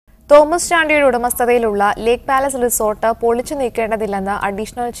Thomas ചാണ്ടിയുടെ ഉടമസ്ഥതയിലുള്ള ലേക്ക് palace resort പൊളിച്ചു നീക്കേണ്ടതില്ലെന്ന്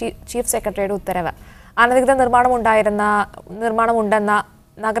അഡീഷണൽ ചീഫ് സെക്രട്ടറിയുടെ ഉത്തരവ്. അനധികൃത നിർമ്മാണമുണ്ടെന്ന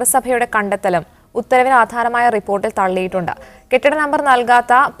നഗരസഭയുടെ കണ്ടെത്തലും ഉത്തരവിന് ആധാരമായ റിപ്പോർട്ടിൽ തള്ളിയിട്ടുണ്ട്. കെട്ടിട നമ്പർ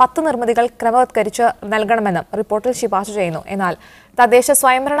നൽകാത്ത 10 നിർമ്മിതികൾ ക്രമവത്കരിച്ച് നൽകണമെന്നും റിപ്പോർട്ടിൽ ശുപാർശ ചെയ്യുന്നു. എന്നാൽ തദ്ദേശ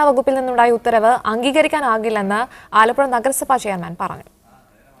സ്വയംഭരണ വകുപ്പിൽ നിന്നുണ്ടായ ഉത്തരവ് അംഗീകരിക്കാനാകില്ലെന്ന് ആലപ്പുഴ നഗരസഭാ ചെയർമാൻ പറഞ്ഞു.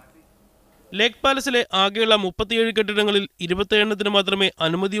 ലേക്ക് പാലസിലെ ആകെയുള്ള 37 കെട്ടിടങ്ങളിൽ 27 മാത്രമേ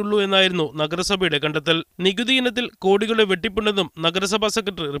അനുമതിയുള്ളൂ എന്നായിരുന്നു നഗരസഭയുടെ കണ്ടെത്തൽ. നികുതി ഇനത്തിൽ കോടികളുടെ വെട്ടിപ്പുണ്ടെന്നും നഗരസഭാ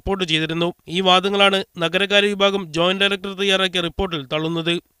സെക്രട്ടറി റിപ്പോർട്ട് ചെയ്തിരുന്നു. ഈ വാദങ്ങളാണ് നഗരകാര്യ വിഭാഗം ജോയിന്റ് ഡയറക്ടർ തയ്യാറാക്കിയ റിപ്പോർട്ടിൽ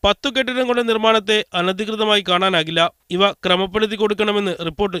തള്ളുന്നത്. 10 കെട്ടിടങ്ങളുടെ നിർമ്മാണത്തെ അനധികൃതമായി കാണാനാകില്ല. ഇവ ക്രമപ്പെടുത്തി കൊടുക്കണമെന്ന്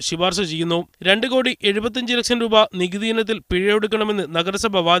റിപ്പോർട്ട് ശുപാർശ ചെയ്യുന്നു. 2,75 ലക്ഷം രൂപ നികുതി ഇനത്തിൽ പിഴയൊടുക്കണമെന്ന്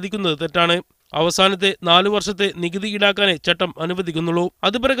നഗരസഭ വാദിക്കുന്നത് തെറ്റാണ്. അവസാനത്തെ 4 വർഷത്തെ നികുതി ഈടാക്കാനേ ചട്ടം അനുവദിക്കുന്നുള്ളൂ.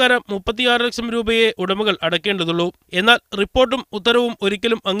 അതുപ്രകാരം 36 ലക്ഷം രൂപയെ ഉടമകൾ അടയ്ക്കേണ്ടതുള്ളൂ. എന്നാൽ റിപ്പോർട്ടും ഉത്തരവും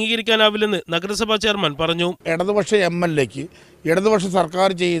ഒരിക്കലും അംഗീകരിക്കാനാവില്ലെന്ന് നഗരസഭാ ചെയർമാൻ പറഞ്ഞു. ഇടതുപക്ഷ MLAക്ക് ഇടതുപക്ഷ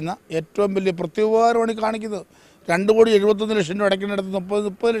സർക്കാർ ചെയ്യുന്ന ഏറ്റവും വലിയ പ്രത്യുപകാരമാണ് കാണിക്കുന്നത്. 2,71 ലക്ഷം രൂപ അടയ്ക്കുന്നിടത്ത്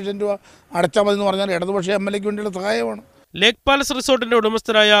 30 ലക്ഷം രൂപ അടച്ചാൽ മതി എന്ന് പറഞ്ഞാൽ ഇടതുപക്ഷ MLAക്ക് വേണ്ടിയുള്ള സഹായമാണ്. ലേക്ക് പാലസ് റിസോർട്ടിന്റെ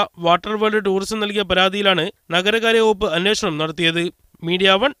ഉടമസ്ഥരായ വാട്ടർ വേൾഡ് ടൂറിസം നൽകിയ പരാതിയിലാണ് നഗരകാര്യ വകുപ്പ് അന്വേഷണം നടത്തിയത്.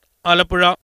 MediaOne, ആലപ്പുഴ.